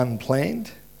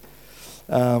unplanned,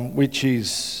 which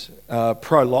is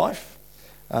pro-life.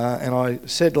 And I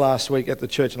said last week at the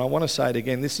church, and I want to say it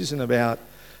again, this isn't about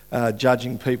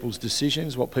judging people's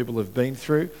decisions, what people have been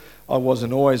through. I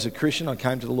wasn't always a Christian. I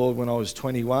came to the Lord when I was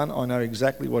 21. I know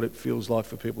exactly what it feels like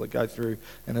for people that go through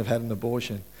and have had an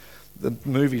abortion. The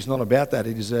movie's not about that.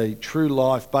 It is a true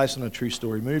life, based on a true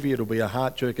story movie. It'll be a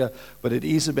heart jerker, but it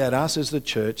is about us as the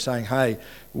church saying, hey,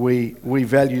 we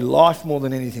value life more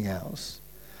than anything else.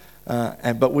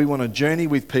 But we want to journey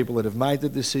with people that have made the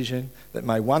decision, that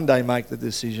may one day make the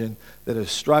decision, that are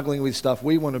struggling with stuff.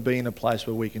 We want to be in a place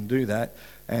where we can do that.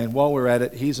 And while we're at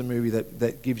it, here's a movie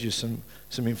that gives you some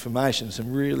information,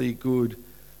 some really good,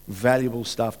 valuable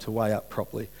stuff to weigh up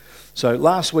properly. So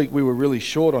last week we were really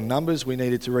short on numbers. We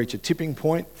needed to reach a tipping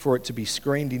point for it to be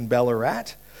screened in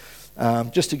Ballarat.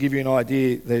 Just to give you an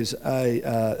idea, there's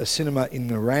a cinema in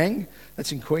Nerang.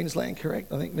 That's in Queensland,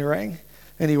 correct? I think Nerang.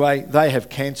 Anyway, they have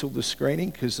cancelled the screening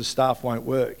because the staff won't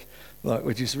work,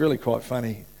 which is really quite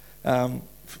funny.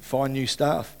 Find new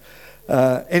staff.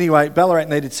 Anyway, Ballarat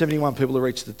needed 71 people to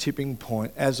reach the tipping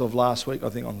point. As of last week, I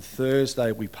think on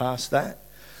Thursday, we passed that.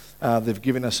 They've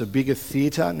given us a bigger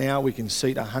theatre. Now we can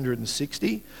seat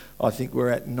 160. I think we're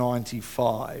at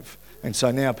 95. And so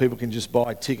now people can just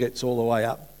buy tickets all the way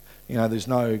up. You know, there's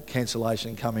no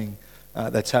cancellation coming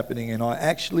that's happening. And I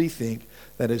actually think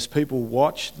that as people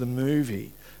watch the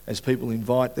movie, as people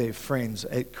invite their friends,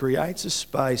 it creates a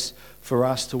space for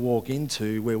us to walk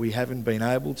into where we haven't been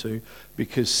able to,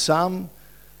 because some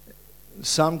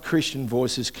Christian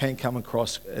voices can come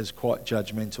across as quite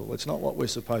judgmental. It's not what we're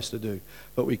supposed to do,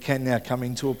 but we can now come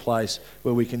into a place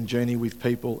where we can journey with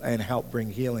people and help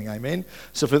bring healing. Amen.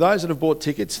 So for those that have bought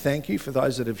tickets, thank you. For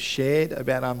those that have shared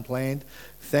about Unplanned,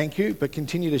 thank you, but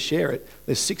continue to share it.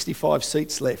 There's 65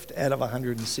 seats left out of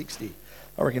 160.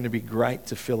 I reckon it'd be great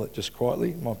to fill it just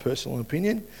quietly, my personal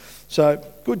opinion. So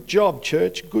good job,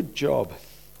 church, good job.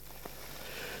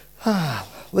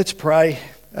 Let's pray,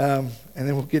 and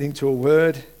then we'll get into a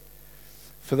word.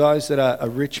 For those that are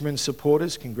Richmond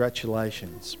supporters,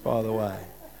 congratulations, by the way.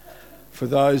 For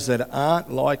those that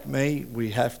aren't like me,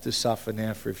 we have to suffer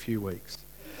now for a few weeks.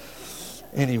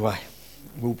 Anyway,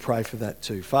 we'll pray for that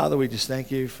too. Father, we just thank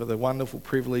you for the wonderful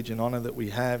privilege and honour that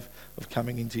we have of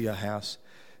coming into your house.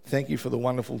 Thank you for the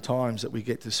wonderful times that we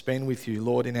get to spend with you,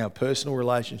 Lord, in our personal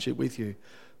relationship with you,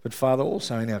 but Father,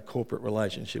 also in our corporate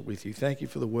relationship with you. Thank you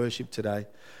for the worship today.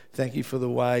 Thank you for the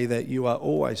way that you are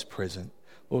always present.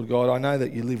 Lord God, I know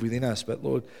that you live within us, but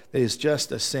Lord, there's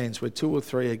just a sense where two or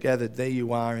three are gathered, there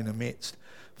you are in the midst.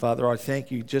 Father, I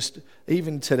thank you just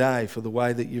even today for the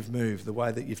way that you've moved, the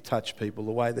way that you've touched people,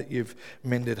 the way that you've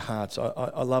mended hearts.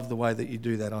 I love the way that you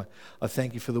do that. I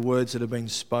thank you for the words that have been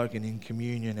spoken in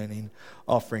communion and in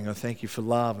offering. I thank you for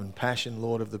love and passion,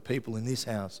 Lord, of the people in this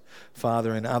house,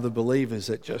 Father, and other believers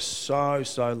that just so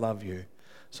love you.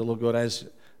 So, Lord God,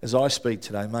 as I speak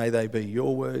today, may they be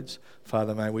your words.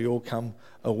 Father, may we all come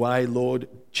away, Lord,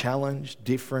 challenged,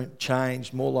 different,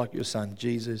 changed, more like your Son,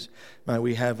 Jesus. May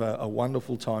we have a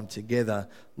wonderful time together,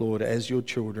 Lord, as your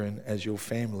children, as your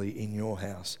family in your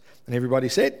house. And everybody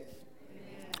said?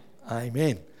 Amen.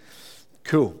 Amen.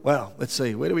 Cool. Well, let's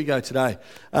see. Where do we go today?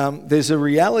 There's a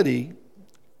reality,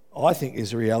 I think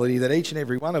there's a reality that each and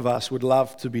every one of us would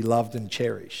love to be loved and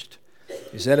cherished.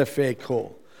 Is that a fair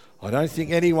call? I don't think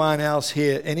anyone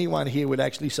here would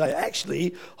actually say,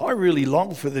 actually, I really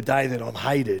long for the day that I'm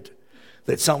hated,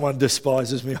 that someone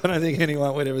despises me. I don't think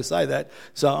anyone would ever say that.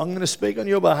 So I'm going to speak on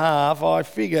your behalf. I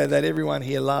figure that everyone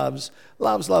here loves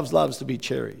to be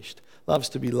cherished, loves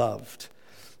to be loved.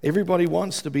 Everybody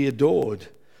wants to be adored.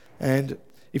 And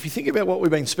if you think about what we've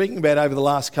been speaking about over the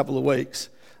last couple of weeks,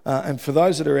 and for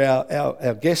those that are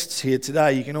our guests here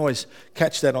today, you can always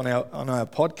catch that on our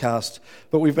podcast.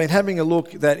 But we've been having a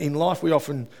look that in life we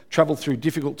often travel through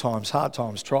difficult times, hard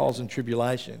times, trials and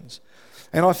tribulations.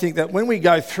 And I think that when we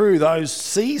go through those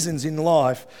seasons in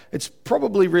life, it's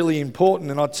probably really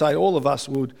important, and I'd say all of us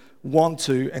would want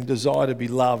to and desire to be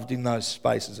loved in those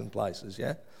spaces and places,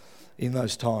 yeah? In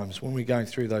those times when we're going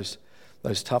through those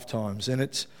tough times. And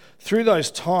it's through those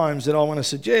times that I want to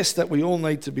suggest that we all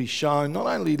need to be shown not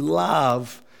only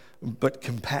love, but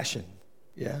compassion.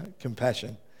 Yeah,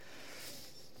 compassion.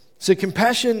 So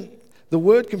compassion, the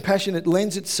word compassion, it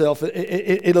lends itself,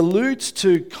 it alludes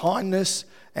to kindness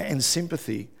and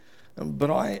sympathy. But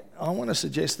I want to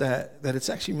suggest that it's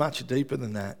actually much deeper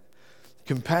than that.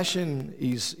 Compassion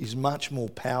is much more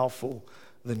powerful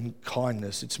than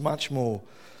kindness. It's much more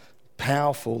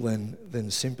powerful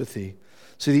than sympathy.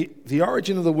 So the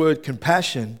origin of the word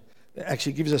compassion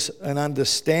actually gives us an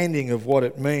understanding of what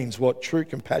it means, what true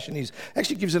compassion is.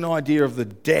 Actually gives an idea of the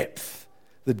depth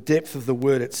the depth of the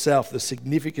word itself, the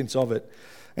significance of it.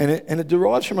 And it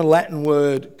derives from a Latin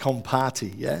word,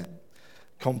 compati, yeah?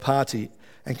 Compati.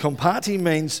 And compati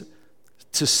means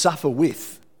to suffer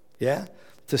with, yeah?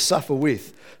 To suffer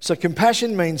with. So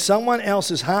compassion means someone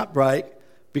else's heartbreak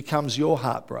becomes your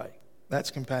heartbreak.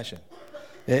 That's compassion.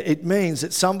 It means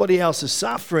that somebody else's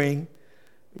suffering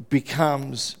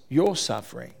becomes your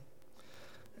suffering.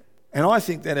 And I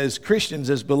think that as Christians,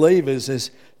 as believers,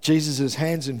 as Jesus'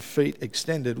 hands and feet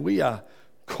extended, we are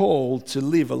called to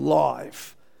live a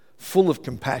life full of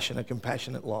compassion, a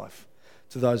compassionate life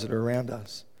to those that are around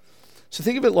us. So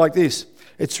think of it like this.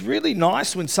 It's really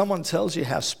nice when someone tells you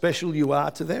how special you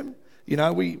are to them. You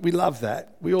know, we love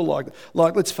that. We all like,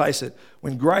 let's face it,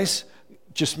 when Grace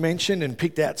just mentioned and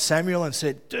picked out Samuel and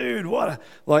said, dude,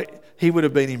 he would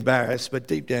have been embarrassed, but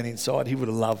deep down inside, he would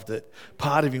have loved it.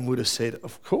 Part of him would have said,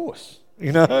 of course,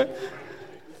 you know.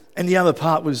 And the other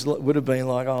part would have been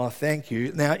like, oh, thank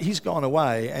you. Now, he's gone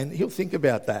away and he'll think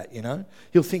about that, you know.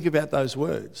 He'll think about those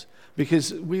words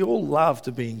because we all love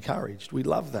to be encouraged. We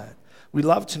love that. We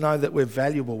love to know that we're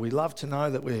valuable. We love to know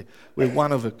that we're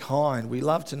one of a kind. We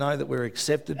love to know that we're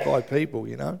accepted by people,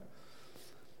 you know.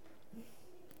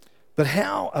 But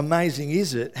how amazing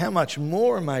is it? How much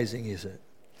more amazing is it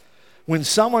when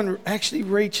someone actually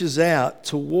reaches out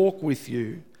to walk with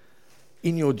you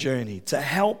in your journey, to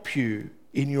help you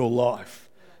in your life,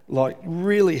 like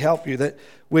really help you, that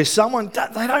where someone,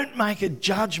 they don't make a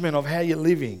judgment of how you're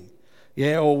living,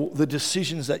 yeah, or the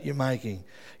decisions that you're making.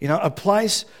 You know, a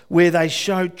place where they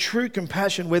show true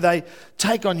compassion, where they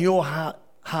take on your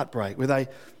heartbreak, where they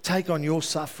take on your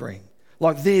suffering.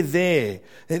 Like they're there.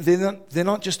 They're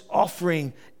not just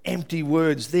offering empty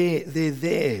words. They're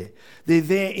there. They're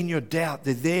there in your doubt.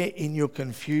 They're there in your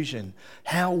confusion.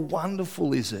 How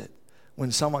wonderful is it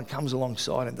when someone comes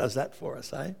alongside and does that for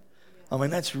us, eh? I mean,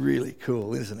 that's really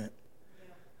cool, isn't it?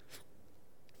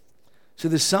 So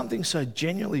there's something so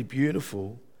genuinely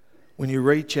beautiful when you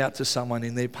reach out to someone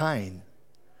in their pain,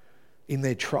 in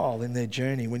their trial, in their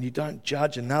journey, when you don't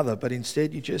judge another, but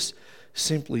instead you just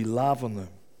simply love on them.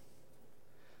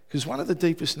 Because one of the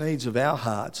deepest needs of our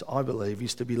hearts, I believe,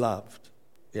 is to be loved.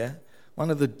 Yeah? One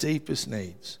of the deepest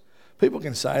needs. People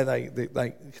can say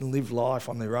they can live life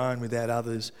on their own without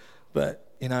others, but,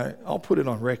 you know, I'll put it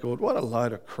on record, what a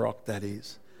load of crock that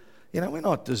is. You know, we're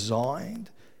not designed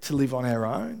to live on our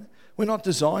own. We're not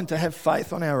designed to have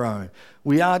faith on our own.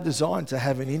 We are designed to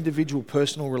have an individual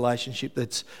personal relationship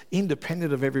that's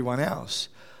independent of everyone else,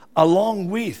 along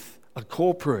with a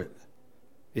corporate,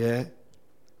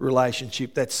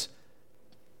 relationship that's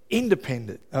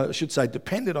independent, I should say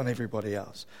dependent on everybody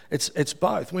else. It's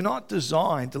both. We're not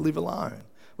designed to live alone.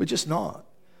 We're just not.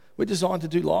 We're designed to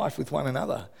do life with one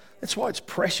another. That's why it's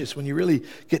precious when you really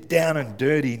get down and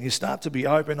dirty and you start to be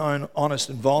open, honest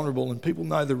and vulnerable and people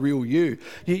know the real you.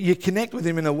 You connect with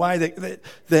them in a way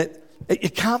that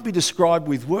it can't be described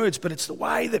with words, but it's the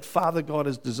way that Father God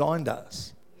has designed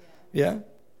us. Yeah?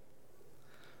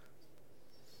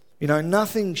 You know,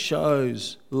 nothing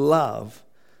shows love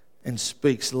and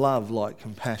speaks love like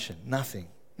compassion.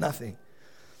 Nothing.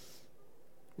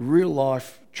 Real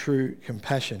life, true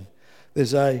compassion.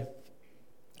 There's a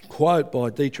quote by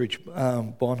Dietrich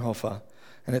Bonhoeffer,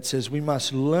 and it says, we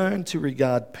must learn to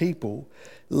regard people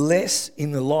less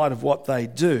in the light of what they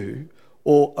do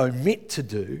or omit to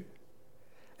do,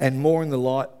 and more in the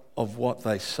light of what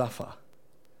they suffer.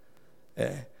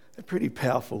 Yeah, they're pretty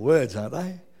powerful words, aren't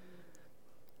they?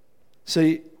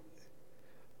 See,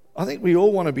 I think we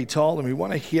all want to be told and we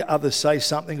want to hear others say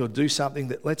something or do something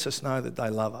that lets us know that they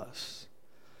love us.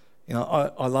 You know,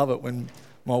 I love it when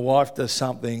my wife does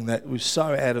something that was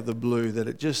so out of the blue that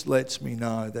it just lets me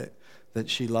know that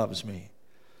she loves me.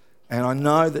 And I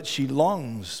know that she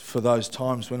longs for those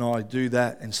times when I do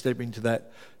that and step into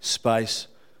that space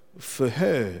for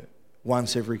her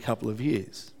once every couple of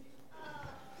years.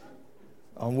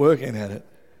 I'm working at it.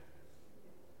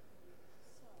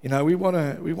 You know, we want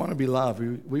to be loved.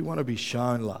 We want to be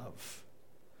shown love.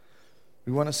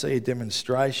 We want to see a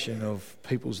demonstration of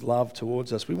people's love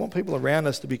towards us. We want people around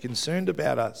us to be concerned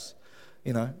about us,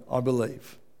 you know, I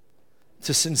believe.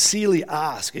 To sincerely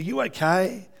ask, are you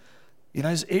okay? You know,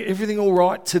 is everything all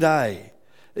right today?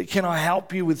 Can I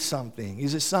help you with something?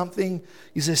 Is there something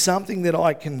that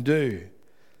I can do?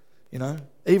 You know,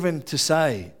 even to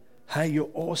say, hey, you're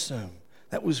awesome.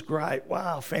 That was great.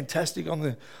 Wow, fantastic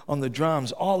on the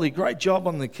drums. Ollie, great job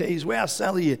on the keys. Wow,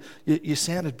 Sally, you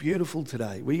sounded beautiful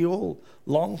today. We all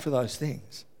long for those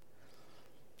things.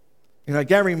 You know,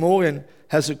 Gary Morgan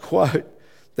has a quote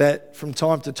that from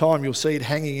time to time you'll see it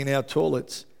hanging in our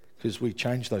toilets because we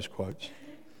change those quotes,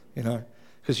 you know,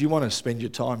 because you want to spend your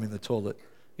time in the toilet,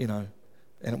 you know,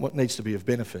 and what needs to be of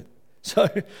benefit. So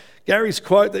Gary's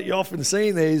quote that you often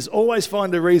see there is, always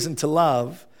find a reason to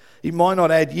love. It might not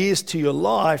add years to your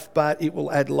life, but it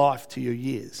will add life to your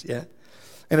years, yeah?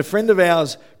 And a friend of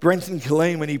ours, Brenton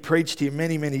Killeen, when he preached here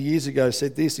many, many years ago,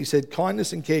 said this. He said,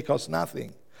 kindness and care cost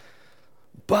nothing,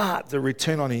 but the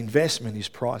return on investment is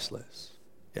priceless,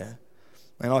 yeah?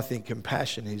 And I think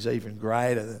compassion is even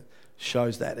greater,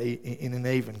 shows that in an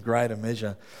even greater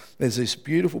measure. There's this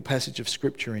beautiful passage of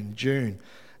Scripture in June.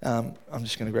 I'm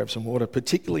just going to grab some water,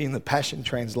 particularly in the Passion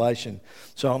Translation.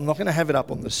 So I'm not going to have it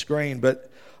up on the screen,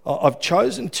 but I've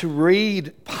chosen to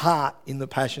read part in the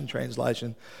Passion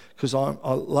Translation because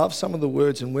I love some of the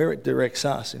words and where it directs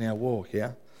us in our walk,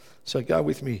 yeah? So go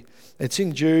with me. It's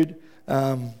in Jude,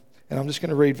 and I'm just going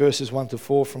to read verses 1 to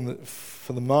 4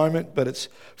 for the moment, but it's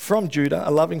from Judah,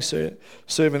 a loving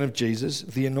servant of Jesus,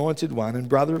 the anointed one and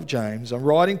brother of James. I'm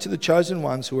writing to the chosen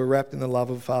ones who are wrapped in the love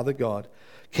of Father God,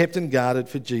 kept and guarded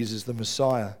for Jesus the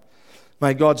Messiah.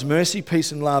 May God's mercy,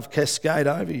 peace and love cascade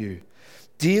over you.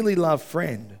 Dearly loved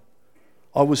friend,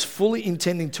 I was fully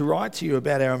intending to write to you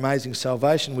about our amazing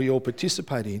salvation we all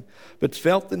participate in, but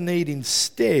felt the need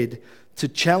instead to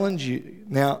challenge you.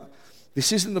 Now,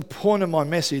 this isn't the point of my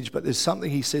message, but there's something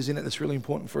he says in it that's really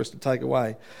important for us to take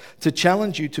away. To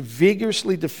challenge you to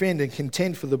vigorously defend and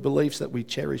contend for the beliefs that we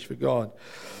cherish for God.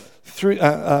 For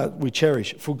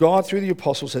God, through the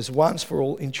apostles, has once for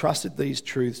all entrusted these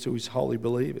truths to his holy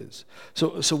believers. So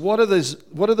what are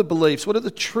the beliefs? What are the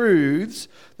truths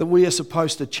that we are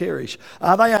supposed to cherish?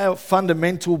 Are they our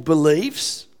fundamental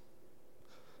beliefs?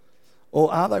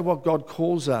 Or are they what God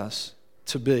calls us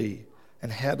to be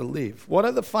and how to live? What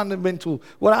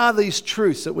are these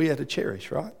truths that we are to cherish,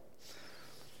 right?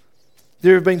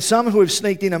 There have been some who have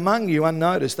sneaked in among you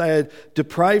unnoticed. They are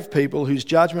depraved people whose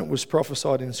judgment was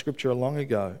prophesied in Scripture long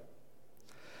ago.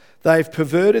 They have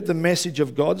perverted the message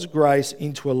of God's grace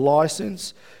into a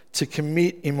license to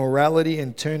commit immorality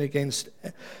and turn against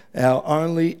our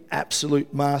only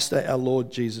absolute master, our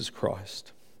Lord Jesus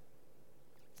Christ.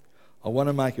 I want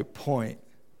to make a point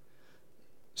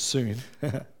soon.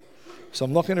 So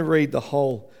I'm not going to read the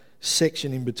whole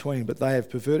section in between, but they have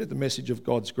perverted the message of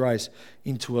God's grace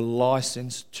into a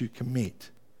license to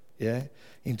commit,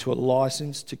 into a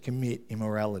license to commit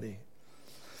immorality.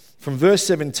 From verse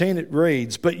 17 it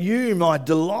reads, but you, my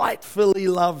delightfully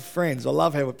loved friends, I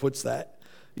love how it puts that,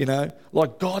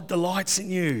 like God delights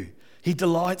in you. He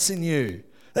delights in you.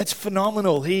 That's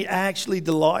phenomenal. He actually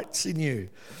delights in you.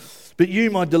 But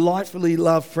you, my delightfully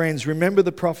loved friends, remember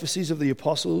the prophecies of the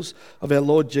apostles of our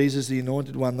Lord Jesus, the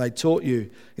Anointed One. They taught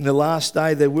you, in the last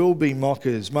day there will be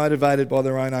mockers, motivated by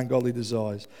their own ungodly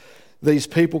desires. These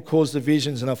people cause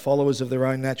divisions and are followers of their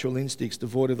own natural instincts,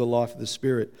 devoid of the life of the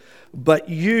Spirit. But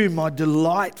you, my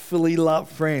delightfully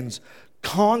loved friends,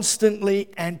 constantly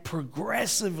and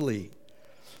progressively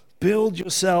build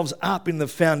yourselves up in the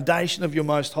foundation of your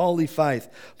most holy faith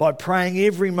by praying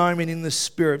every moment in the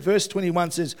Spirit. Verse 21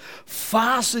 says,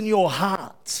 fasten your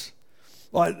hearts.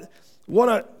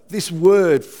 This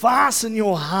word, fasten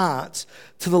your hearts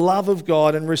to the love of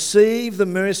God and receive the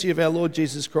mercy of our Lord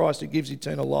Jesus Christ who gives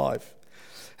eternal life.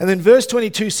 And then verse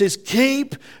 22 says,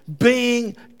 keep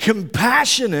being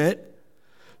compassionate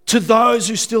to those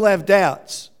who still have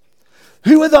doubts.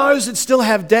 Who are those that still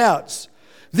have doubts?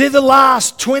 They're the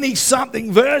last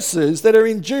 20-something verses that are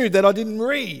in Jude that I didn't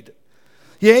read.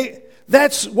 Yeah,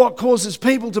 that's what causes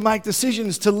people to make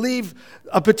decisions to live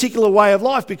a particular way of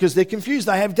life because they're confused,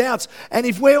 they have doubts. And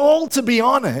if we're all to be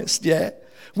honest,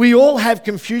 we all have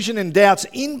confusion and doubts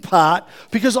in part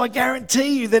because I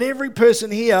guarantee you that every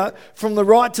person here, from the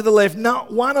right to the left,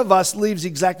 not one of us lives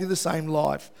exactly the same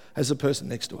life as the person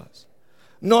next to us.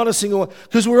 Not a single one.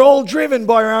 Because we're all driven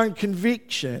by our own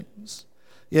convictions.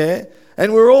 Yeah,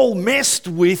 and we're all messed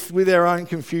with our own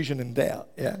confusion and doubt.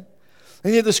 Yeah,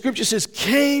 and yet the Scripture says,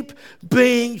 keep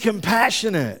being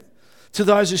compassionate to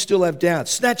those who still have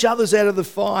doubts. Snatch others out of the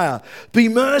fire. Be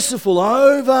merciful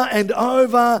over and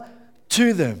over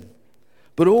to them,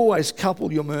 but always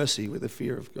couple your mercy with the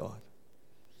fear of God.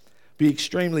 Be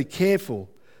extremely careful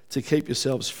to keep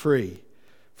yourselves free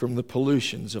from the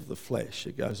pollutions of the flesh.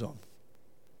 It goes on.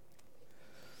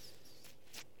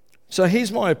 So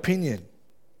here's my opinion.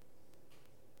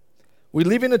 We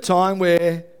live in a time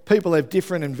where people have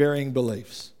different and varying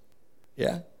beliefs.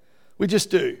 Yeah? We just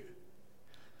do.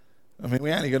 I mean,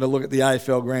 we only got to look at the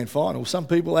AFL Grand Final. Some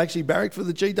people actually barrack for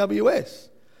the GWS.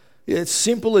 Yeah, it's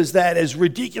simple as that. As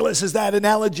ridiculous as that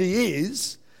analogy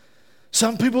is,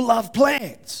 some people love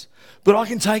plants. But I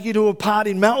can take you to a part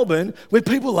in Melbourne where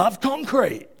people love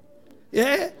concrete.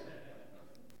 Yeah?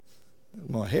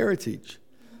 My heritage.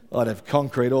 I'd have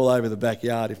concrete all over the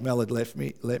backyard if Mel had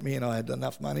let me and I had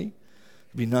enough money.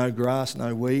 There'd be no grass,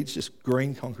 no weeds, just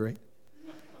green concrete.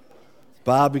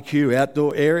 Barbecue,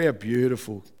 outdoor area,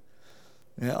 beautiful.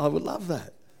 Yeah, I would love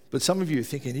that. But some of you are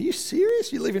thinking, are you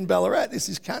serious? You live in Ballarat, this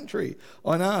is country.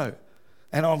 I know.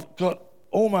 And I've got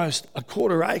almost a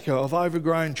quarter acre of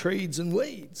overgrown trees and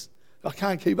weeds. I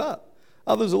can't keep up.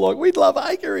 Others are like, we'd love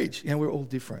acreage. You know, we're all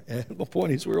different. Yeah? My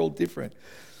point is we're all different.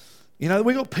 You know,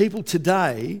 we've got people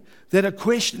today that are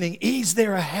questioning, is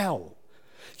there a hell?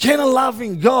 Can a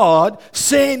loving God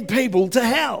send people to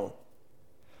hell?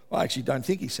 I actually don't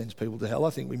think he sends people to hell. I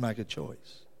think we make a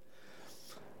choice.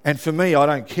 And for me, I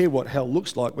don't care what hell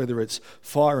looks like, whether it's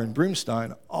fire and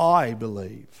brimstone. I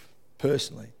believe,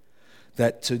 personally,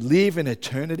 that to live in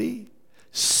eternity,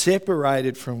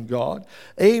 separated from God,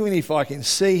 even if I can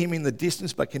see him in the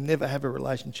distance but can never have a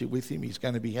relationship with him, he's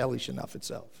going to be hellish enough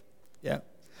itself. Yeah.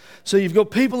 So you've got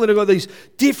people that have got these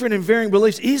different and varying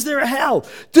beliefs. Is there a hell?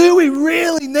 Do we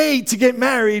really need to get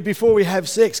married before we have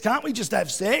sex? Can't we just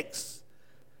have sex?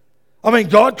 I mean,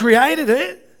 God created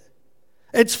it.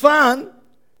 It's fun.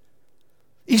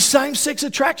 Is same-sex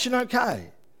attraction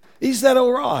okay? Is that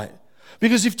all right?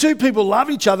 Because if two people love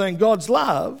each other in God's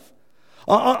love,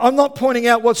 I'm not pointing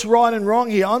out what's right and wrong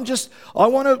here. I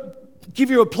want to give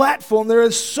you a platform. There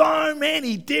are so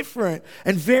many different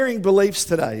and varying beliefs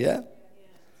today, yeah?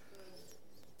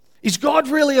 Is God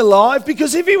really alive?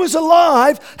 Because if he was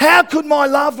alive, how could my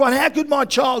loved one, how could my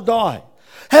child die?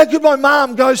 How could my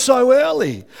mum go so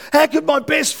early? How could my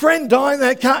best friend die?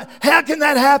 How can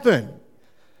that happen?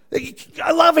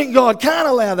 A loving God can't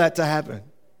allow that to happen.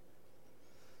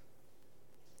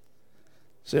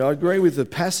 So I agree with the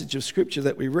passage of Scripture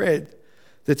that we read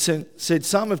that said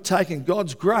some have taken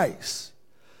God's grace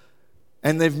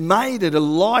and they've made it a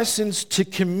license to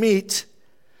commit.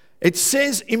 It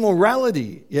says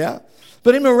immorality, yeah?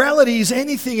 But immorality is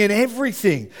anything and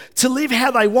everything. To live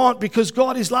how they want because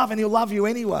God is love and he'll love you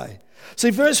anyway. See,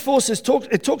 verse 4 says,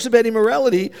 it talks about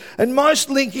immorality, and most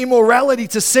link immorality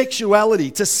to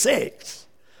sexuality, to sex.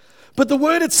 But the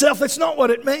word itself, that's not what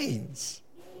it means.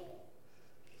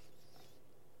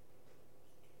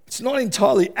 It's not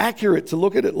entirely accurate to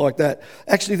look at it like that.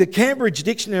 Actually, the Cambridge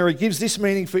Dictionary gives this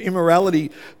meaning for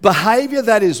immorality: behaviour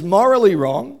that is morally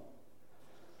wrong.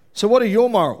 So what are your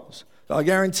morals? I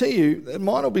guarantee you that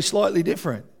mine will be slightly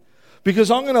different.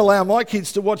 Because I'm going to allow my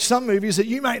kids to watch some movies that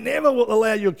you may never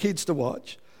allow your kids to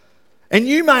watch. And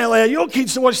you may allow your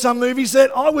kids to watch some movies that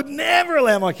I would never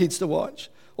allow my kids to watch,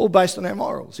 all based on our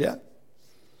morals, yeah?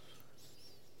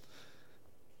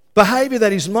 Behaviour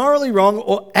that is morally wrong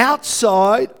or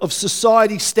outside of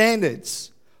society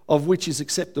standards of which is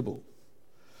acceptable.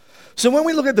 So when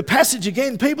we look at the passage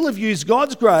again, people have used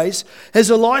God's grace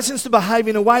as a license to behave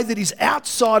in a way that is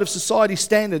outside of society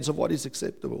standards of what is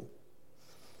acceptable.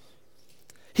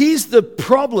 Here's the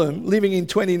problem living in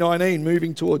 2019,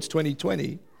 moving towards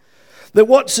 2020, that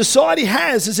what society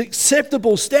has as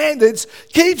acceptable standards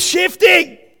keeps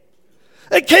shifting.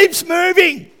 It keeps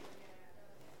moving.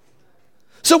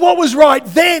 So what was right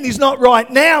then is not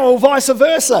right now, or vice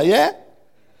versa, yeah?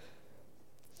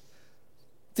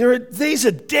 These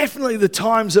are definitely the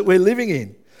times that we're living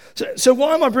in. So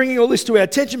why am I bringing all this to our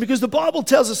attention? Because the Bible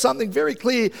tells us something very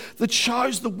clear that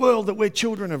shows the world that we're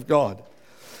children of God.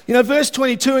 You know, verse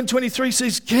 22 and 23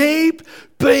 says, keep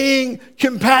being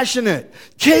compassionate.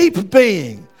 Keep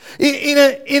being. In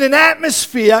an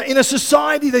atmosphere, in a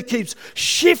society that keeps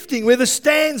shifting, where the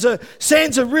sands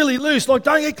are really loose, like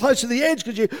don't get close to the edge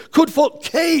because you could fall.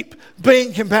 Keep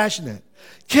being compassionate.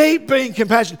 Keep being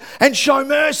compassionate and show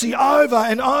mercy over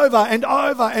and over and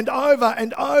over and over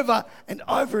and over and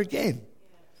over again.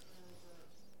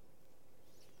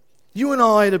 You and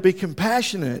I are to be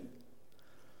compassionate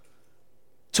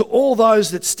to all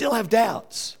those that still have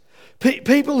doubts.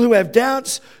 People who have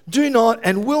doubts do not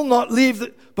and will not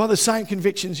live by the same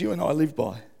convictions you and I live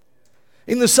by.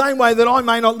 In the same way that I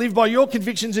may not live by your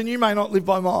convictions and you may not live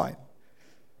by mine.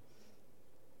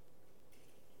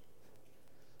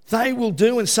 They will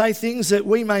do and say things that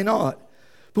we may not.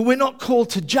 But we're not called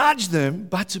to judge them,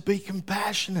 but to be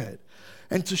compassionate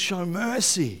and to show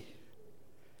mercy.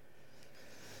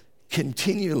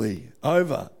 Continually,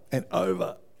 over and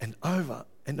over and over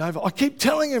and over. I keep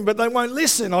telling them, but they won't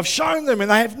listen. I've shown them and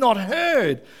they have not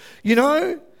heard. You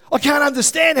know, I can't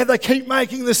understand how they keep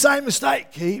making the same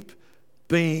mistake. Keep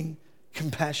being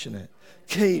compassionate.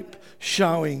 Keep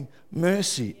showing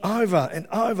mercy over and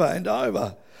over and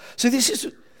over. So this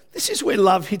is where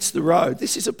love hits the road.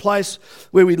 This is a place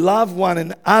where we love one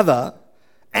another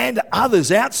and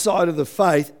others outside of the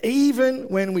faith, even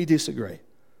when we disagree.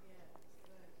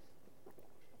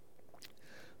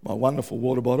 my wonderful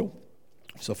water bottle.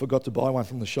 So I forgot to buy one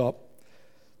from the shop.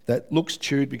 That looks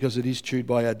chewed because it is chewed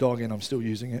by our dog and I'm still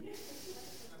using it.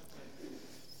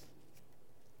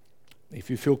 If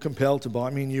you feel compelled to buy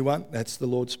me a new one, that's the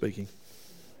Lord speaking.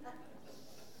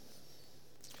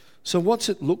 So what's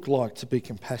it look like to be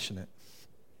compassionate?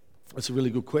 That's a really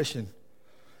good question.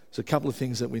 There's a couple of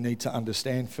things that we need to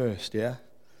understand first, yeah?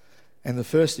 And the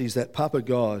first is that Papa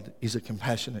God is a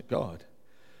compassionate God.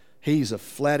 He's a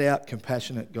flat-out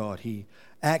compassionate God. He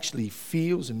actually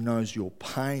feels and knows your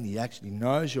pain. He actually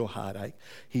knows your heartache.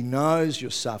 He knows your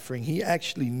suffering. He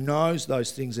actually knows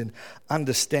those things and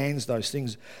understands those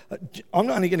things. I'm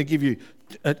only going to give you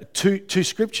two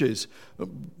scriptures,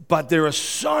 but there are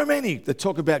so many that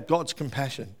talk about God's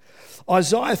compassion.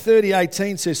 Isaiah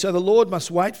 30:18 says, so the Lord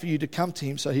must wait for you to come to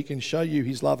him so he can show you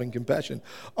his love and compassion.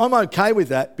 I'm okay with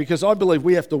that because I believe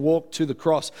we have to walk to the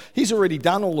cross. He's already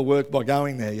done all the work by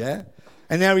going there, yeah?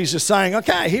 And now he's just saying,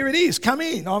 okay, here it is, come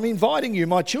in. I'm inviting you,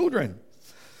 my children.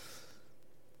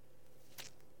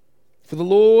 For the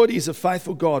Lord is a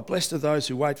faithful God. Blessed are those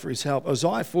who wait for his help.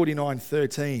 Isaiah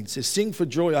 49:13 says, sing for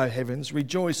joy, O heavens,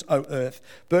 rejoice, O earth,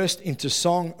 burst into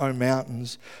song, O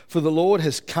mountains. For the Lord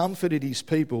has comforted his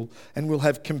people and will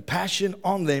have compassion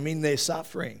on them in their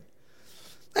suffering.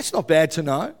 That's not bad to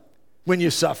know when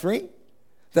you're suffering,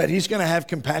 that he's going to have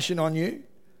compassion on you.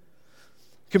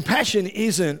 Compassion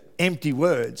isn't empty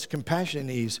words. Compassion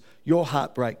is your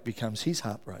heartbreak becomes his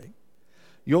heartbreak.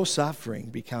 Your suffering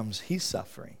becomes his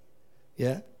suffering.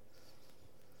 Yeah?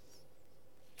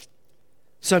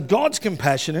 So God's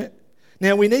compassionate.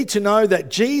 Now we need to know that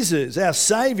Jesus, our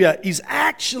Saviour, is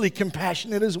actually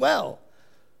compassionate as well.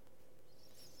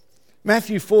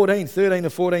 Matthew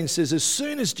 14:13-14 says, as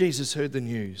soon as Jesus heard the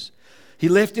news, he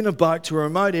left in a boat to a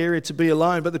remote area to be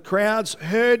alone, but the crowds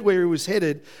heard where he was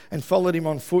headed and followed him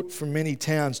on foot from many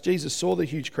towns. Jesus saw the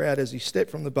huge crowd as he stepped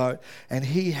from the boat, and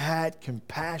he had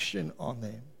compassion on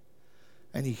them,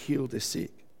 and he healed their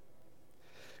sick.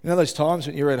 You know those times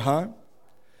when you're at home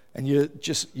and you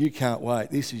can't wait.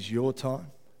 This is your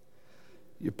time.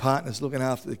 Your partner's looking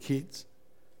after the kids,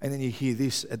 and then you hear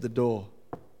this at the door.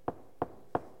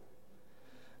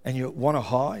 And you want to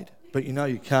hide, but you know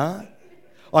you can't.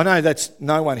 I know that's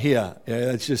no one here.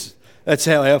 Yeah, that's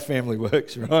how our family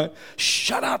works, right?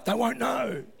 Shut up, they won't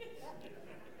know.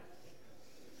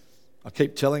 I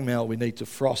keep telling Mel we need to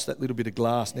frost that little bit of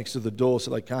glass next to the door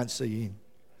so they can't see in.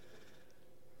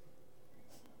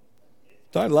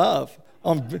 Don't laugh.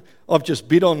 I've just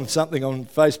bid on something on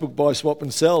Facebook, buy, swap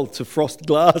and sell to frost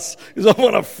glass because I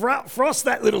want to frost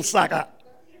that little sucker.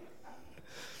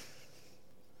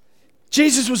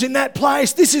 Jesus was in that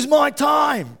place. This is my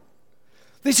time.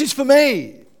 This is for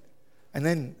me. And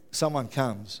then someone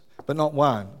comes, but not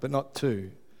one, but not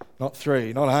two, not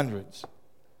three, not hundreds.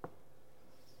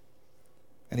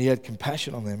 And he had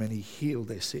compassion on them and he healed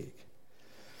their sick.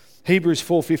 Hebrews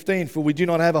 4:15, for we do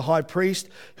not have a high priest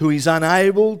who is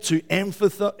unable to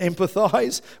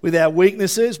empathize with our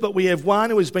weaknesses, but we have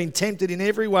one who has been tempted in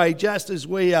every way just as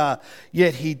we are,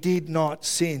 yet he did not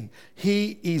sin.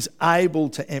 He is able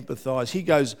to empathize. He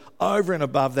goes over and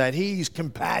above that. He is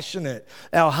compassionate.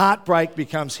 Our heartbreak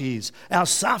becomes his. Our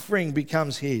suffering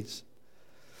becomes his.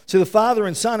 So the Father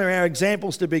and Son are our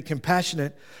examples to be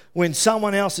compassionate when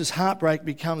someone else's heartbreak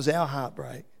becomes our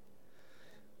heartbreak.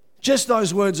 Just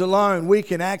those words alone, we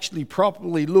can actually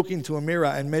properly look into a mirror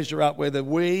and measure up whether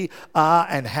we are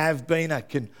and have been a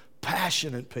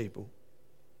compassionate people.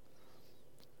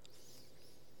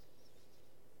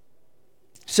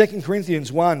 2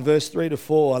 Corinthians 1, verse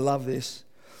 3-4, I love this,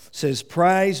 says,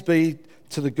 praise be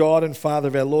to the God and Father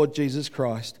of our Lord Jesus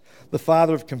Christ, the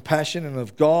Father of compassion and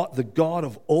of God, the God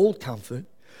of all comfort,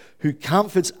 who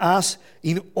comforts us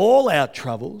in all our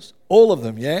troubles, all of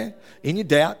them, yeah? In your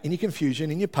doubt, in your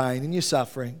confusion, in your pain, in your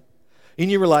suffering,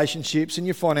 in your relationships, in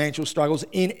your financial struggles,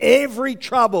 in every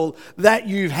trouble that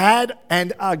you've had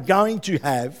and are going to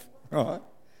have, right?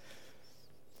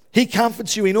 He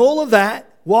comforts you in all of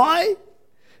that. Why?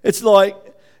 It's like,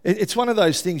 it's one of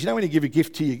those things, you know when you give a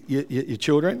gift to your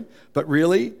children, but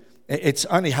really, it's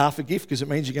only half a gift because it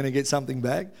means you're going to get something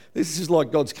back. This is like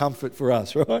God's comfort for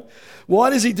us, right? Why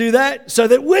does he do that? So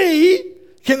that we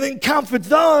can then comfort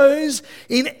those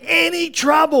in any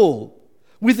trouble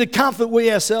with the comfort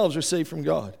we ourselves receive from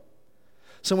God.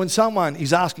 So when someone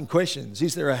is asking questions,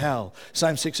 is there a hell?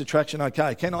 Same-sex attraction,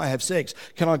 okay. Can I have sex?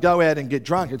 Can I go out and get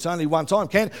drunk? It's only one time.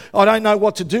 I don't know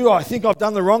what to do. I think I've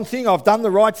done the wrong thing. I've done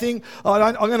the right thing.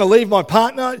 I'm going to leave my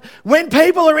partner. When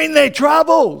people are in their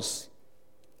troubles,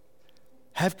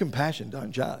 have compassion,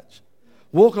 don't judge.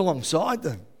 Walk alongside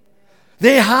them.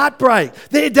 Their heartbreak,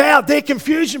 their doubt, their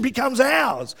confusion becomes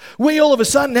ours. We all of a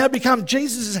sudden now become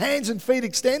Jesus' hands and feet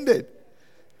extended.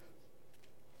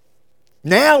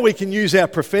 Now we can use our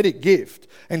prophetic gift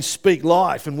and speak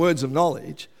life and words of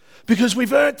knowledge because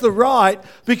we've earned the right,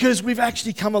 because we've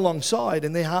actually come alongside,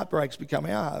 and their heartbreaks become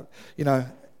our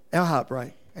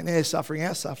heartbreak, and their suffering,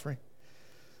 our suffering.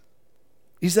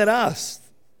 Is that us?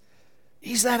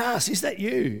 Is that us? Is that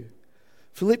you?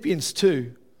 Philippians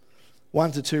 2,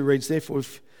 1-2 reads, therefore,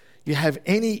 if you have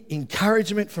any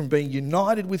encouragement from being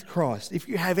united with Christ, if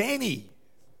you have any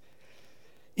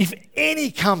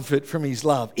comfort from his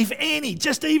love, if any,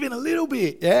 just even a little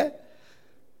bit, yeah?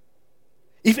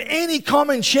 If any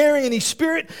common sharing in his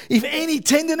spirit, if any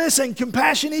tenderness and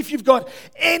compassion, if you've got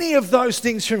any of those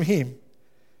things from him,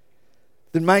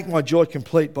 then make my joy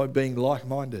complete by being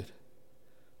like-minded,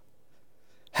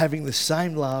 having the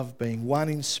same love, being one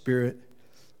in spirit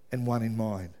and one in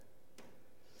mind.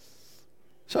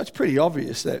 So it's pretty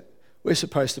obvious that we're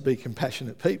supposed to be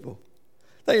compassionate people.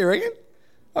 Don't you reckon?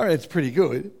 I reckon it's pretty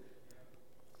good.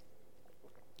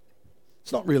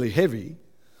 It's not really heavy.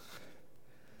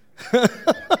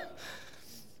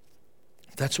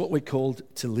 That's what we're called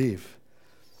to live.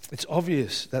 It's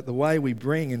obvious that the way we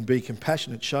bring and be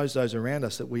compassionate shows those around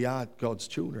us that we are God's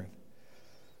children.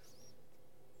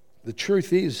 The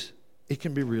truth is, it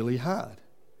can be really hard.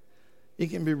 It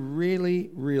can be really,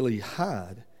 really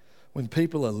hard when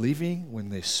people are living, when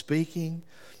they're speaking,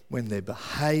 when they're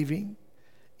behaving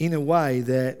in a way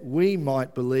that we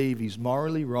might believe is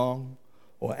morally wrong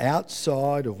or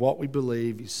outside of what we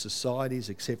believe is society's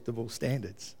acceptable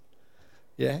standards.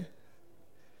 Yeah?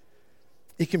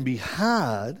 It can be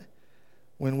hard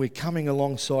when we're coming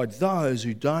alongside those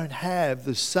who don't have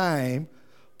the same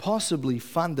possibly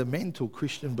fundamental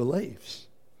Christian beliefs.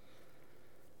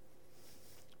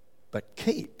 But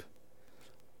keep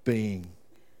being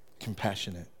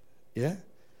compassionate. Yeah?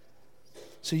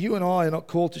 So you and I are not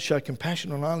called to show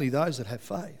compassion on only those that have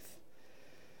faith.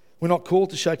 We're not called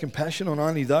to show compassion on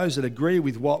only those that agree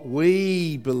with what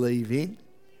we believe in.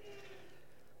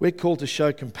 We're called to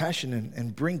show compassion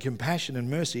and bring compassion and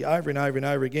mercy over and over and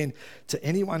over again to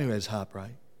anyone who has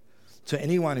heartbreak, to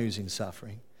anyone who's in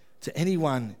suffering, to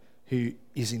anyone who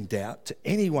is in doubt, to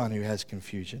anyone who has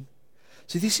confusion.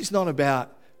 See, this is not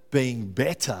about being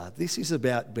better. This is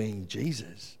about being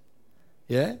Jesus.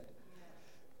 Yeah?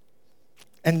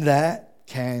 And that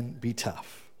can be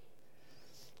tough.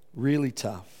 Really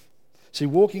tough. See,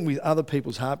 walking with other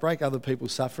people's heartbreak, other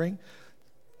people's suffering,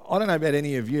 I don't know about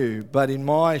any of you, but in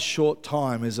my short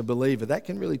time as a believer, that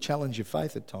can really challenge your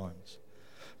faith at times.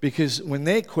 Because when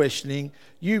they're questioning,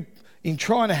 you, in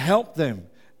trying to help them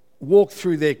walk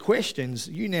through their questions,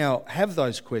 you now have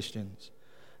those questions.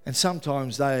 And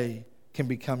sometimes they can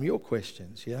become your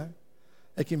questions, you know?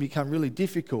 It can become really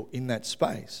difficult in that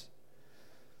space.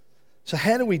 So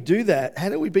how do we do that? How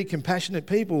do we be compassionate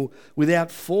people without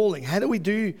falling? How do we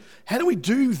do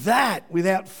that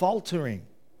without faltering?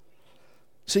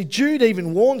 See, Jude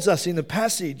even warns us in the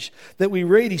passage that we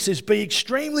read. He says, be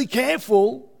extremely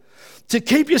careful to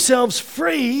keep yourselves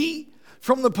free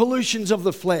from the pollutions of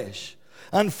the flesh.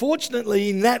 Unfortunately,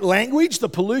 in that language, the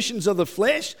pollutions of the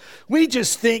flesh, we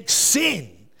just think sin,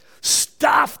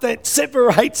 stuff that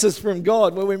separates us from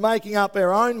God, where we're making up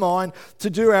our own mind to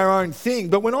do our own thing.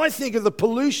 But when I think of the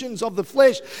pollutions of the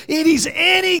flesh, it is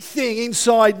anything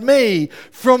inside me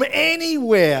from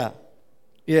anywhere,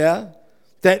 yeah,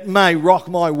 that may rock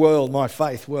my world, my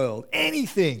faith world.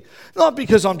 Anything. Not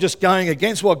because I'm just going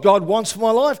against what God wants for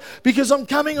my life, because I'm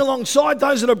coming alongside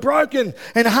those that are broken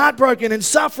and heartbroken and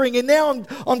suffering, and now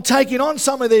I'm taking on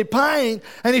some of their pain.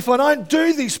 And if I don't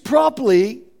do this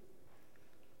properly,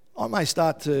 I may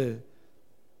start to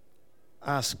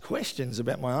ask questions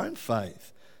about my own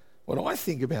faith, what I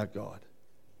think about God.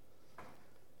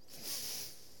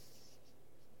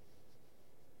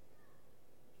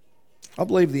 I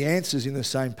believe the answer's in the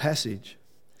same passage.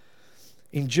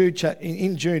 In Jude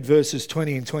verses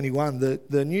 20 and 21,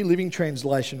 the New Living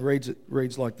Translation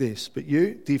reads like this. But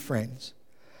you, dear friends,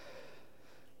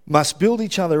 must build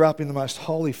each other up in the most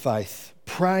holy faith,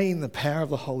 pray in the power of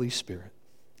the Holy Spirit,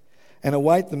 and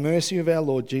await the mercy of our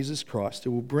Lord Jesus Christ,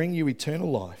 who will bring you eternal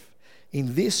life.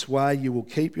 In this way you will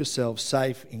keep yourselves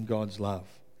safe in God's love.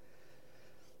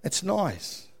 It's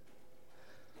nice.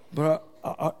 But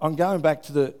I'm going back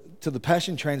to the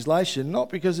Passion Translation, not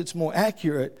because it's more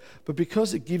accurate, but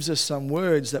because it gives us some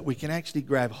words that we can actually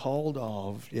grab hold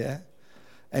of, yeah?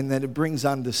 And that it brings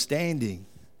understanding.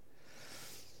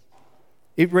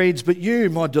 It reads, but you,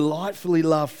 my delightfully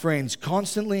loved friends,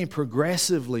 constantly and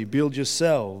progressively build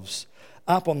yourselves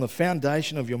up on the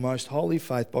foundation of your most holy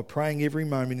faith by praying every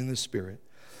moment in the Spirit.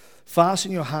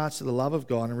 Fasten your hearts to the love of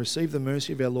God and receive the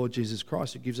mercy of our Lord Jesus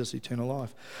Christ who gives us eternal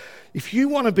life. If you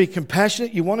want to be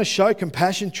compassionate, you want to show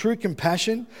compassion, true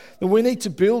compassion, then we need to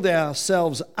build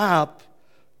ourselves up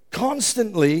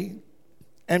constantly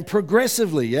and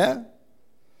progressively, yeah?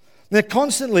 Now,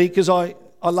 constantly, because I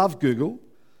love Google,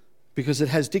 because it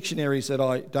has dictionaries that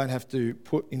I don't have to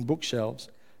put in bookshelves,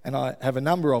 and I have a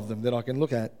number of them that I can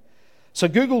look at. So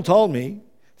Google told me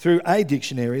through a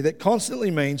dictionary that constantly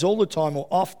means all the time or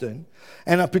often,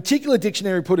 and a particular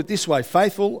dictionary put it this way: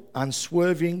 faithful,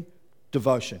 unswerving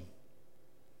devotion.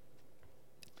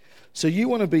 So you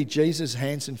want to be Jesus'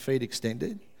 hands and feet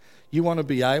extended. You want to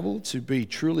be able to be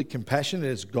truly compassionate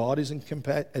as God is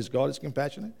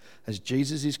compassionate, as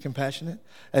Jesus is compassionate,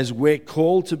 as we're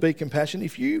called to be compassionate.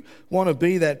 If you want to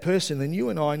be that person, then you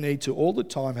and I need to all the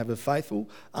time have a faithful,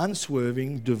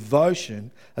 unswerving devotion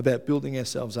about building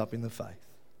ourselves up in the faith.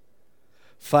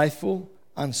 Faithful,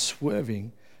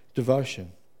 unswerving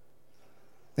devotion.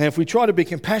 Now, if we try to be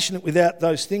compassionate without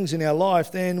those things in our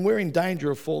life, then we're in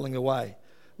danger of falling away.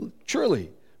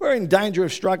 Truly, we're in danger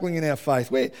of struggling in our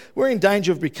faith. We're in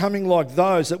danger of becoming like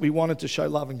those that we wanted to show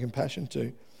love and compassion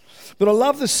to. But I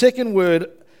love the second word,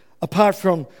 apart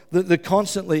from the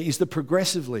constantly, is the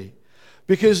progressively.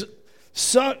 Because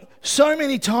so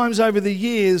many times over the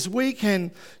years, we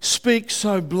can speak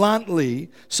so bluntly,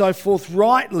 so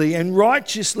forthrightly and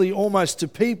righteously almost to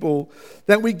people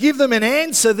that we give them an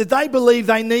answer that they believe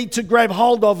they need to grab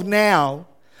hold of now.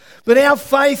 But our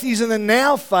faith isn't a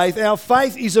now faith. Our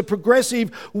faith is a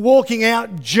progressive walking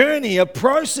out journey, a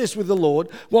process with the Lord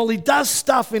while He does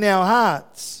stuff in our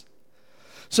hearts.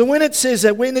 So when it says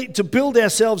that we need to build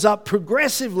ourselves up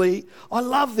progressively, I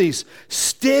love this.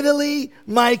 Steadily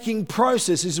making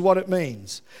process is what it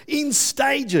means. In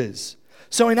stages.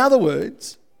 So in other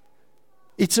words,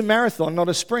 it's a marathon, not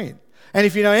a sprint. And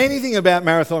if you know anything about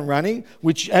marathon running,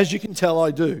 which as you can tell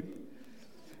I do,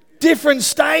 different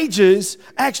stages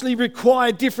actually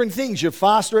require different things. You're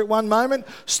faster at one moment,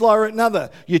 slower at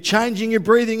another. You're changing your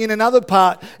breathing in another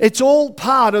part. It's all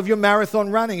part of your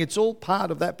marathon running. It's all part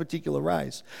of that particular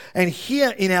race. And here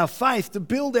in our faith, to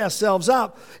build ourselves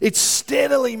up, it's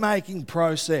steadily making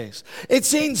process.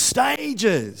 It's in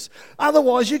stages.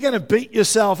 Otherwise, you're going to beat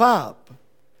yourself up.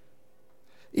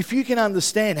 If you can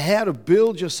understand how to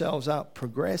build yourselves up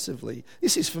progressively,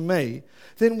 this is for me,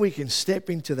 then we can step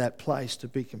into that place to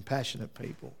be compassionate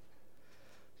people.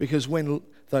 Because when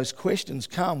those questions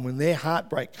come, when their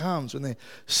heartbreak comes, when their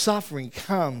suffering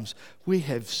comes, we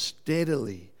have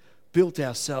steadily built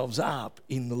ourselves up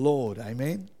in the Lord.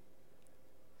 Amen?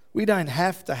 We don't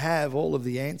have to have all of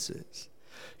the answers.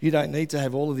 You don't need to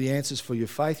have all of the answers for your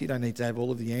faith. You don't need to have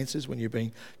all of the answers when you're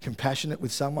being compassionate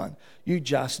with someone. You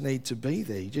just need to be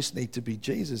there. You just need to be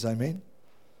Jesus. Amen?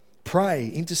 Pray,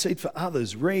 intercede for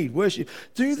others, read, worship.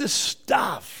 Do the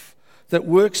stuff that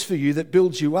works for you, that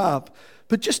builds you up,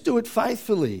 but just do it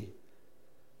faithfully.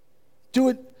 Do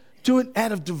it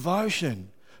out of devotion.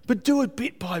 But do it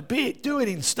bit by bit. Do it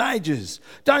in stages.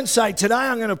 Don't say, today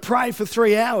I'm going to pray for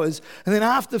 3 hours, and then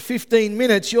after 15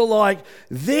 minutes you're like,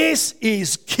 this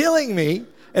is killing me,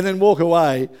 and then walk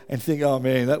away and think, oh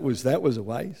man, that was a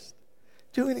waste.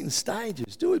 Do it in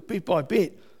stages. Do it bit by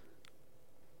bit.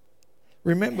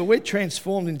 Remember, we're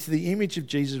transformed into the image of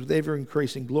Jesus with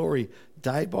ever-increasing glory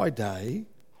day by day,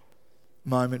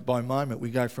 moment by moment.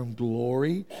 We go from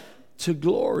glory to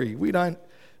glory.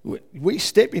 We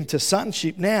step into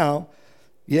sonship now.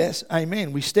 Yes,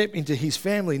 amen. We step into His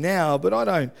family now, but I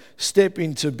don't step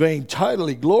into being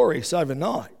totally glorious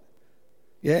overnight.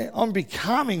 Yeah, I'm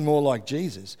becoming more like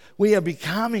Jesus. We are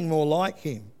becoming more like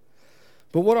Him.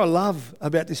 But what I love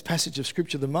about this passage of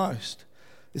Scripture the most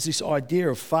is this idea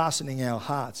of fastening our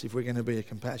hearts if we're going to be a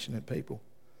compassionate people.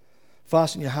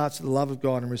 Fasten your hearts to the love of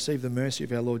God and receive the mercy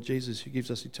of our Lord Jesus who gives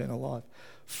us eternal life.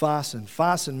 Fasten.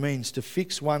 Fasten means to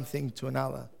fix one thing to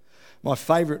another. My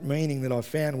favourite meaning that I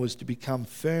found was to become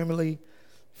firmly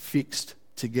fixed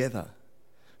together.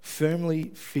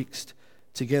 Firmly fixed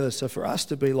together. So for us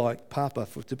to be like Papa,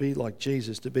 to be like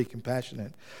Jesus, to be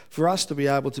compassionate, for us to be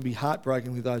able to be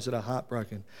heartbroken with those that are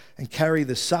heartbroken and carry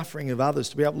the suffering of others,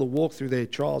 to be able to walk through their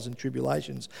trials and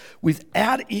tribulations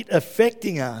without it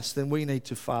affecting us, then we need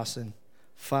to fasten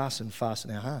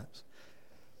our hearts.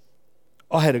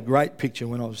 I had a great picture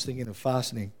when I was thinking of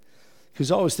fastening, because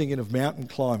I was thinking of mountain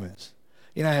climbers.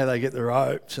 You know how they get the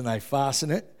ropes and they fasten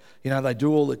it? You know, they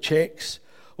do all the checks.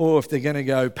 Or if they're going to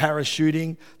go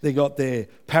parachuting, they got their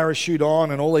parachute on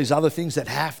and all these other things that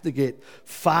have to get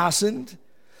fastened.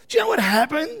 Do you know what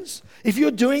happens if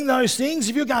you're doing those things?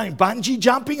 If you're going bungee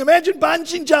jumping, imagine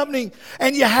bungee jumping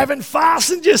and you haven't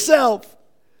fastened yourself.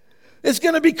 It's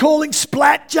going to be calling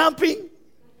splat jumping.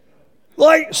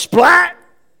 Like, splat.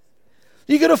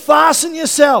 You got to fasten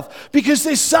yourself because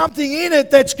there's something in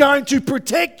it that's going to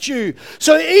protect you.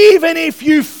 So even if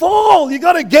you fall, you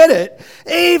got to get it.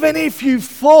 Even if you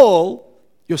fall,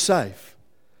 you're safe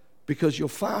because you're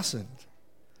fastened.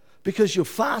 Because you're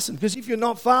fastened. Because if you're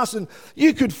not fastened,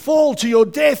 you could fall to your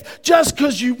death just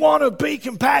because you want to be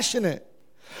compassionate.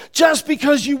 Just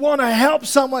because you want to help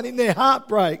someone in their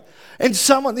heartbreak. And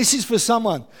this is for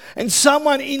someone. And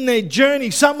someone in their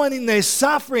journey, someone in their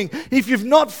suffering. If you've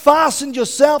not fastened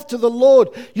yourself to the Lord,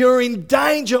 you're in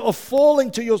danger of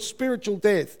falling to your spiritual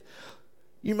death.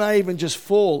 You may even just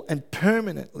fall and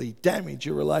permanently damage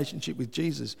your relationship with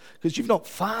Jesus because you've not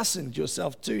fastened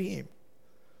yourself to Him.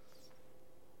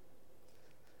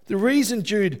 The reason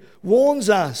Jude warns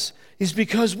us is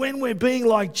because when we're being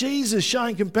like Jesus,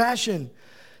 showing compassion,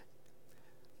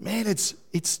 man,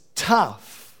 it's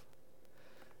tough.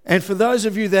 And for those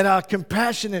of you that are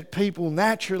compassionate people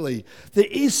naturally, there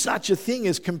is such a thing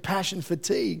as compassion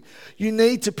fatigue. You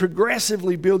need to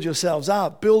progressively build yourselves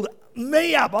up. Build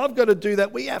me up. I've got to do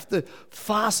that. We have to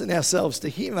fasten ourselves to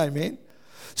Him, amen,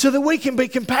 so that we can be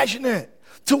compassionate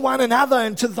to one another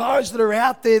and to those that are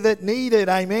out there that need it,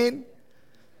 amen.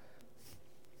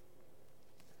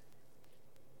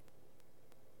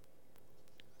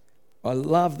 I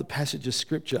love the passage of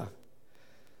Scripture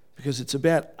because it's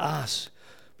about us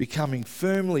becoming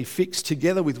firmly fixed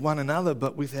together with one another,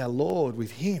 but with our Lord,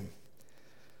 with Him.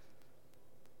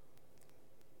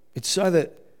 It's so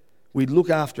that we look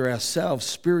after ourselves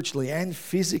spiritually and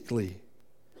physically.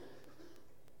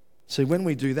 So when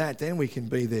we do that, then we can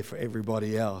be there for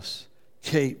everybody else.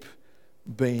 Keep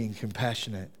being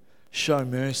compassionate. Show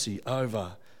mercy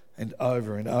over and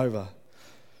over and over.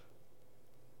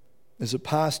 There's a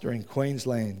pastor in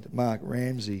Queensland, Mark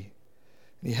Ramsey,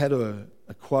 and he had a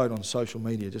quote on social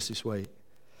media just this week.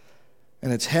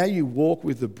 And it's, how you walk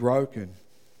with the broken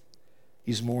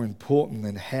is more important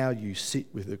than how you sit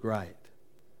with the great.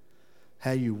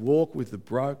 How you walk with the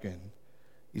broken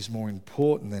is more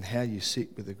important than how you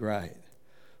sit with the great.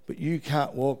 But you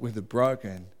can't walk with the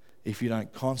broken if you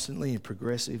don't constantly and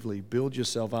progressively build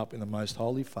yourself up in the most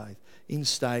holy faith, in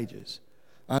stages,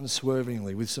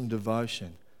 unswervingly, with some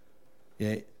devotion.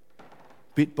 Yeah,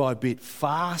 bit by bit,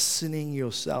 fastening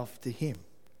yourself to Him.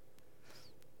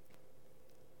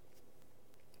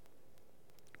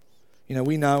 You know,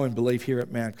 we know and believe here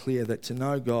at Mount Clear that to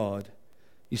know God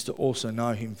is to also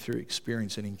know Him through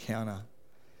experience and encounter.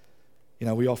 You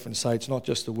know, we often say it's not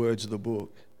just the words of the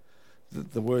book.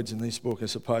 The words in this book are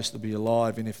supposed to be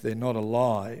alive, and if they're not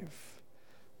alive,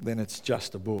 then it's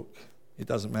just a book. It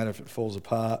doesn't matter if it falls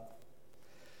apart.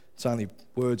 It's only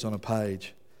words on a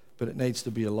page. But it needs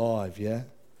to be alive, yeah?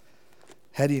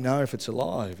 How do you know if it's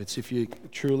alive? It's if you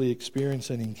truly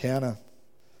experience an encounter.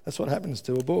 That's what happens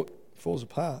to a book. It falls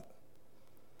apart.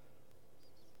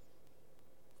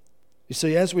 You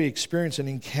see, as we experience and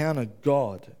encounter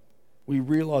God, we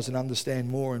realise and understand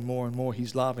more and more and more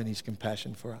His love and His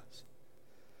compassion for us.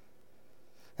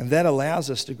 And that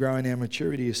allows us to grow in our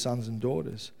maturity as sons and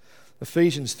daughters.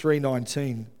 Ephesians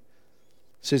 3:19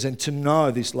 says, and to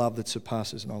know this love that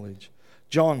surpasses knowledge.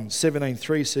 John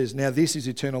 17:3 says, now this is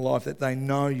eternal life, that they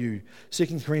know you.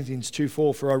 2 Corinthians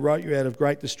 2:4, for I wrote you out of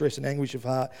great distress and anguish of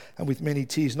heart and with many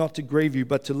tears, not to grieve you,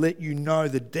 but to let you know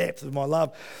the depth of my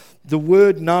love. The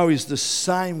word know is the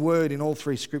same word in all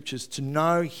three scriptures, to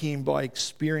know Him by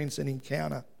experience and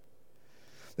encounter.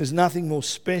 There's nothing more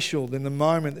special than the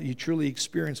moment that you truly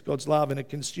experience God's love and are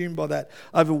consumed by that,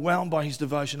 overwhelmed by His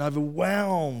devotion,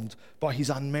 overwhelmed by His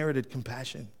unmerited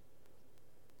compassion.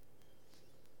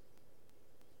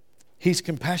 His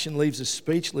compassion leaves us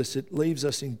speechless. It leaves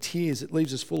us in tears. It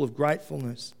leaves us full of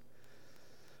gratefulness.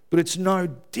 But it's no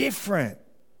different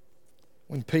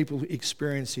when people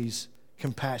experience His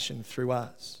compassion through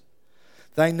us.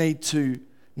 They need to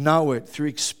know it through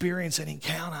experience and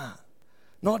encounter.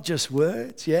 Not just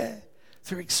words, yeah?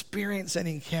 Through experience and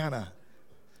encounter.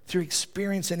 Through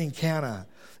experience and encounter.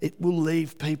 It will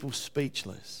leave people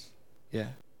speechless, yeah?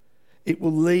 It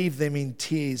will leave them in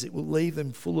tears. It will leave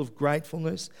them full of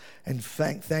gratefulness and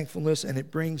thankfulness, and it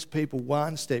brings people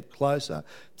one step closer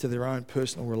to their own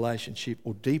personal relationship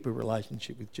or deeper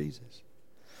relationship with Jesus.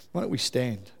 Why don't we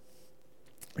stand,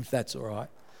 if that's all right?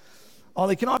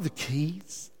 Ollie, can I have the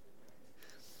keys?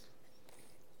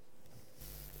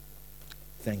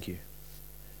 Thank you.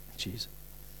 Cheers.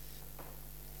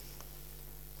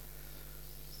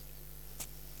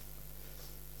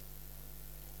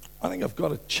 I think I've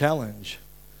got a challenge,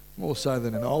 more so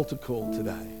than an altar call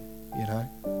today, you know.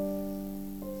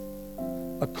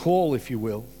 A call, if you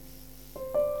will.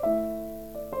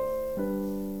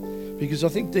 Because I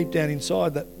think deep down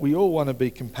inside that we all want to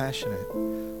be compassionate.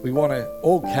 We want to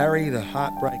all carry the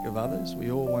heartbreak of others.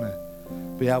 We all want to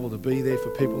be able to be there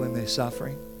for people in their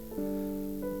suffering.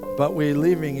 But we're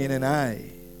living in an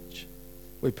age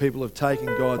where people have taken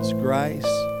God's grace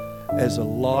as a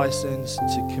license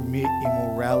to commit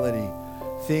immorality,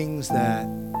 things that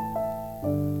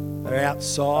are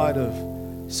outside of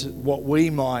what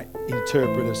we might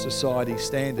interpret as society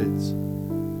standards.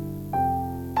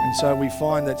 And so we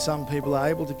find that some people are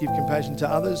able to give compassion to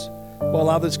others while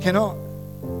others cannot.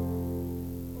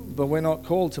 But we're not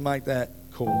called to make that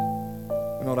call.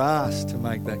 We're not asked to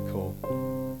make that call.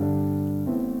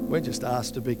 We're just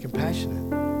asked to be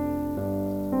compassionate.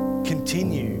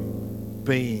 Continue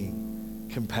being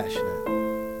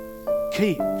compassionate.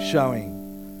 Keep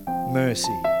showing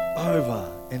mercy over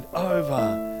and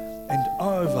over and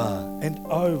over and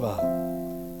over,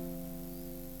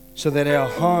 so that our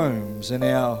homes and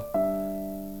our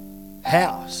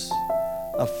house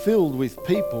are filled with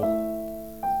people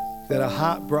that are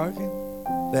heartbroken,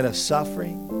 that are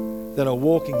suffering, that are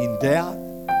walking in doubt,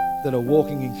 that are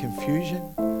walking in confusion,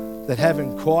 that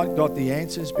haven't quite got the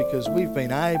answers because we've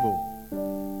been able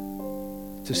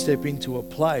to step into a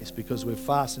place because we're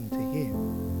fastened to Him,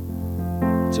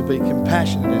 to be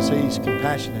compassionate as He's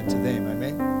compassionate to them.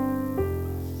 Amen?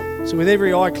 So with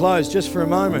every eye closed, just for a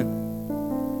moment,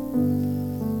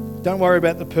 don't worry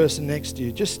about the person next to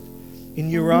you. Just in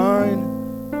your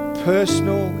own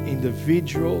personal,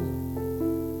 individual,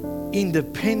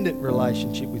 independent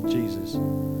relationship with Jesus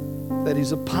that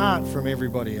is apart from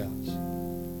everybody else.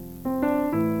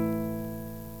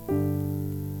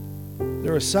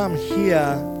 There are some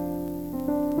here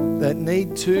that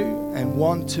need to and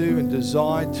want to and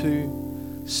desire to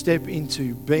step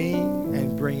into being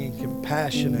and bringing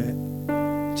compassionate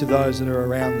to those that are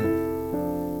around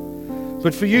them.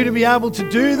 But for you to be able to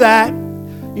do that,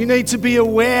 you need to be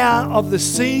aware of the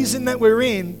season that we're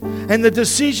in and the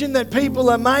decision that people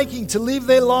are making to live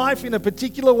their life in a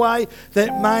particular way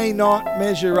that may not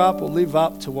measure up or live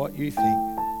up to what you think.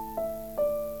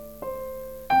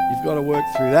 You've got to work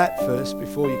through that first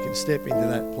before you can step into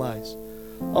that place.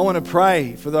 I want to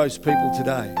pray for those people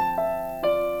today,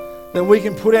 that we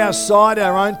can put aside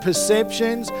our own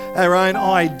perceptions, our own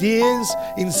ideas,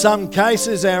 in some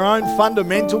cases our own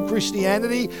fundamental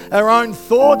Christianity, our own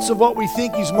thoughts of what we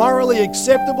think is morally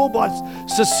acceptable by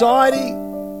society,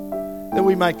 that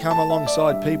we may come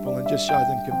alongside people and just show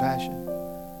them compassion,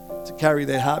 to carry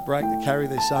their heartbreak, to carry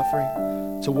their suffering,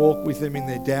 to walk with them in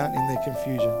their doubt, in their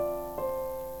confusion.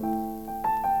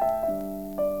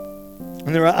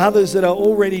 And there are others that are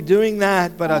already doing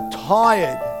that but are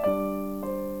tired.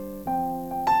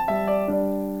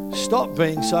 Stop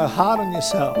being so hard on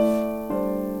yourself.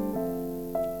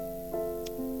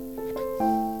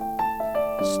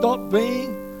 Stop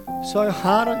being so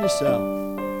hard on yourself.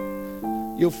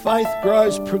 Your faith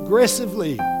grows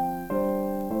progressively,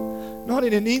 not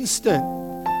in an instant.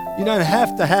 You don't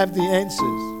have to have the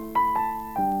answers.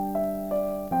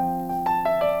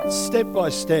 It's step by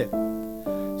step.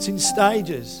 It's in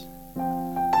stages.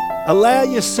 Allow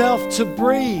yourself to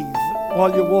breathe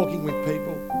while you're walking with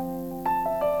people.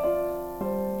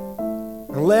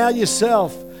 Allow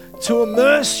yourself to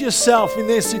immerse yourself in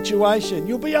their situation.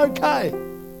 You'll be okay.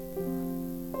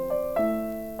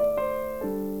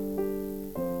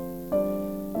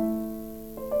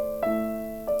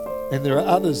 And there are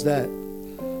others that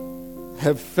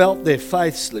have felt their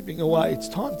faith slipping away. It's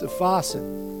time to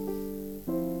fasten.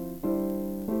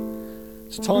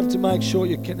 It's time to make sure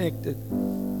you're connected.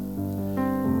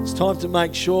 It's time to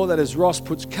make sure that as Ross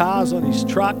puts cars on his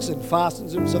trucks and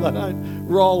fastens them so they don't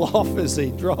roll off as he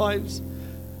drives,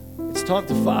 it's time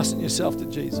to fasten yourself to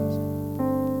Jesus.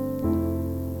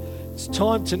 It's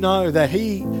time to know that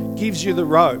He gives you the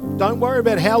rope. Don't worry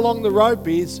about how long the rope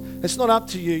is. It's not up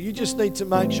to you. You just need to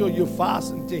make sure you're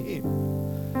fastened to Him.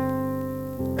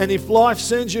 And if life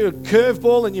sends you a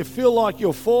curveball and you feel like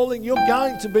you're falling, you're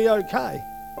going to be okay,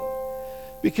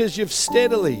 because you've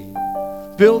steadily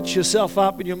built yourself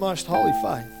up in your most holy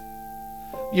faith.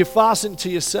 You're fastened to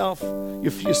yourself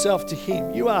to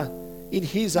Him. You are in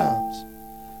His arms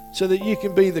so that you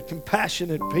can be the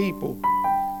compassionate people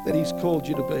that He's called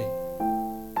you to be.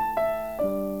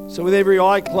 So with every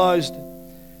eye closed,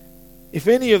 if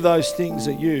any of those things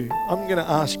are you, I'm going to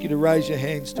ask you to raise your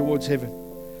hands towards heaven.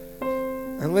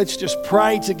 And let's just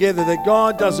pray together that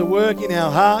God does a work in our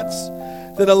hearts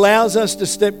that allows us to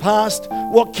step past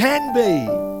what can be.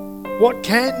 What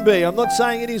can be. I'm not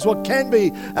saying it is. What can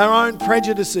be our own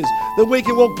prejudices. That we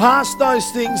can walk past those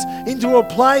things into a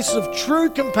place of true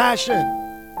compassion.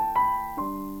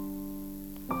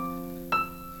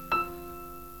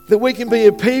 That we can be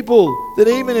a people that,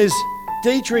 even as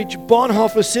Dietrich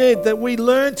Bonhoeffer said, that we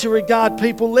learn to regard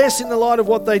people less in the light of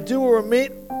what they do or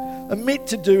omit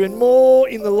to do, and more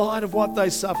in the light of what they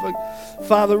suffer.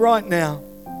 Father, right now,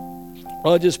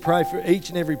 I just pray for each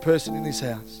and every person in this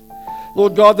house.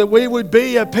 Lord God, that we would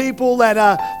be a people that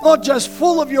are not just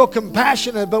full of your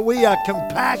compassion, but we are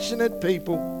compassionate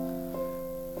people.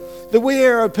 That we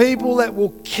are a people that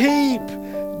will keep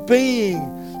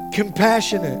being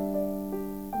compassionate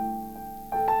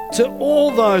to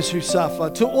all those who suffer,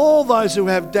 to all those who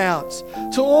have doubts,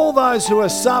 to all those who are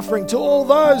suffering, to all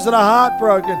those that are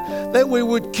heartbroken, that we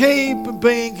would keep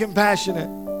being compassionate.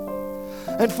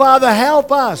 And Father,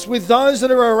 help us with those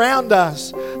that are around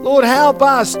us. Lord, help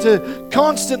us to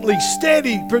constantly,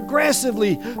 steady,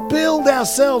 progressively build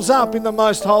ourselves up in the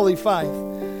most holy faith.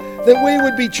 That we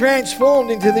would be transformed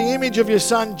into the image of your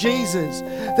Son, Jesus.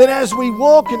 That as we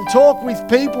walk and talk with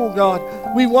people, God,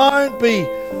 we won't be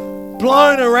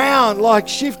blown around like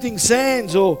shifting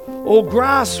sands or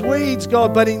grass weeds,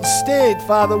 God, but instead,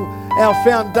 Father, our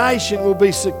foundation will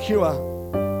be secure.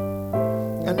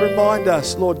 And remind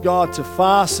us, Lord God, to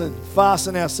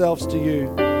fasten ourselves to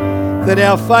you, that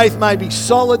our faith may be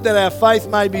solid, that our faith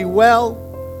may be well.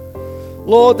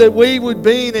 Lord, that we would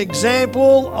be an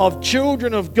example of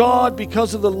children of God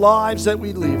because of the lives that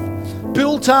we live.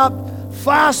 Built up,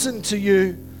 fastened to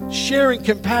you, sharing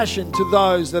compassion to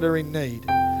those that are in need.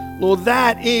 Lord,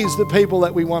 that is the people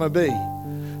that we want to be.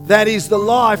 That is the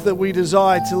life that we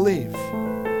desire to live.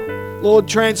 Lord,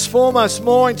 transform us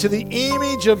more into the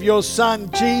image of your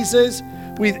Son, Jesus,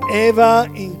 with ever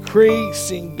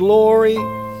increasing glory.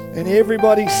 And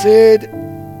everybody said,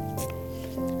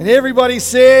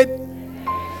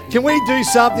 can we do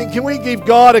something? Can we give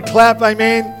God a clap?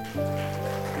 Amen.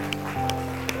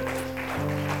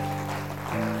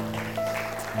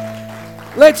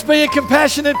 Let's be a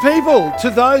compassionate people to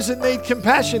those that need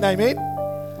compassion. Amen.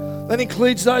 That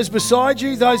includes those beside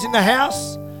you, those in the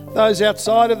house, those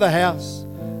outside of the house.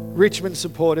 Richmond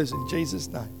supporters, in Jesus'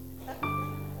 name.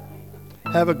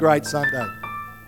 Have a great Sunday.